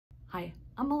Hi,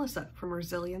 I'm Melissa from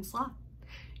Resilience Law.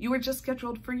 You were just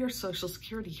scheduled for your Social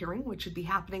Security hearing, which should be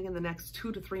happening in the next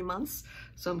 2 to 3 months.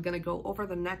 So I'm going to go over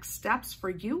the next steps for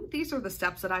you. These are the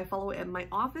steps that I follow in my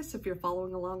office. If you're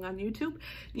following along on YouTube,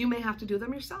 you may have to do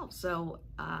them yourself. So,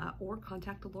 or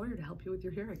contact a lawyer to help you with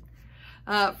your hearing.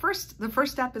 The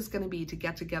first step is going to be to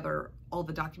get together all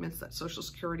the documents that Social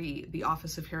Security, the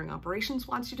Office of Hearing Operations,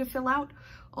 wants you to fill out.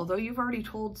 Although you've already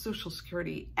told Social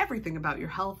Security everything about your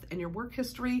health and your work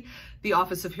history, the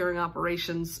Office of Hearing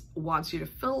Operations wants you to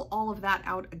fill all of that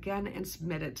out again and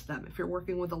submit it to them. If you're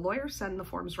working with a lawyer, send the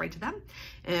forms right to them,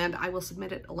 and I will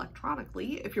submit it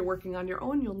electronically. If you're working on your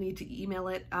own, you'll need to email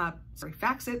it,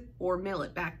 fax it, or mail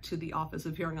it back to the Office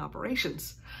of Hearing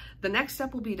Operations. The next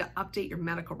step will be to update your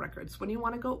medical records. When you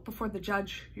want to go before the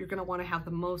judge, you're going to want to have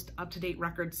the most up-to-date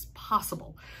records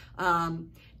possible.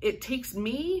 It takes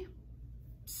me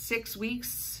 6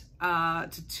 weeks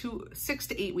to 6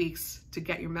 to 8 weeks to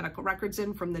get your medical records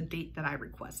in from the date that I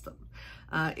request them.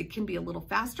 It can be a little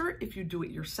faster if you do it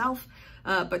yourself,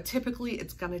 but typically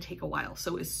it's going to take a while.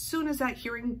 So as soon as that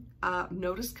hearing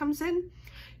notice comes in,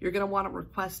 you're going to want to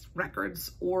request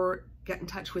records or get in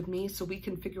touch with me so we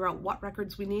can figure out what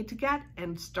records we need to get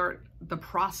and start the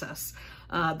process,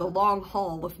 the long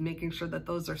haul of making sure that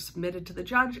those are submitted to the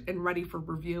judge and ready for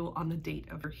review on the date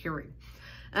of your hearing.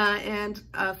 And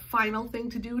a final thing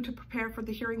to do to prepare for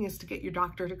the hearing is to get your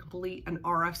doctor to complete an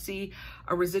RFC,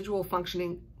 a residual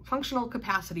functional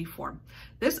capacity form.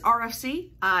 This RFC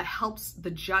helps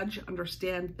the judge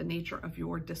understand the nature of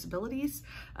your disabilities.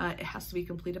 It has to be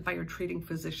completed by your treating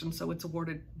physician, so it's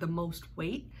awarded the most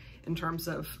weight in terms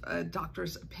of a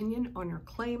doctor's opinion on your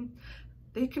claim.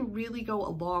 They can really go a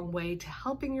long way to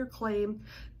helping your claim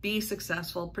be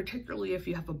successful, particularly if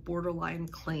you have a borderline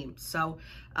claim. So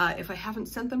if I haven't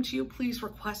sent them to you, please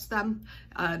request them.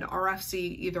 An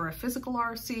RFC, either a physical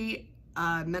RFC,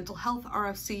 mental health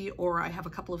RFC, or I have a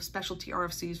couple of specialty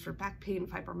RFCs for back pain,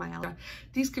 fibromyalgia.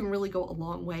 These can really go a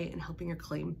long way in helping your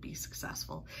claim be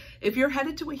successful. If you're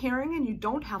headed to a hearing and you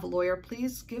don't have a lawyer,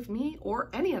 please give me or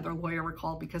any other lawyer a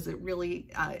call, because it really,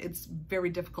 it's very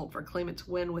difficult for a claimant to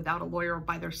win without a lawyer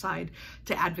by their side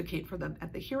to advocate for them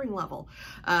at the hearing level.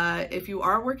 If you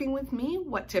are working with me,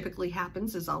 what typically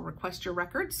happens is I'll request your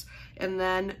records, and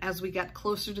then as we get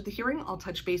closer to the hearing, I'll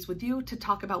touch base with you to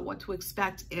talk about what to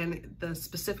expect and the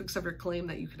specifics of your claim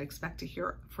that you can expect to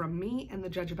hear from me and the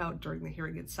judge about during the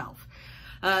hearing itself.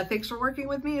 Thanks for working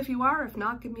with me if you are. If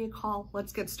not, give me a call.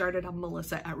 Let's get started. I'm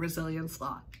Melissa at Resilience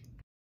Law.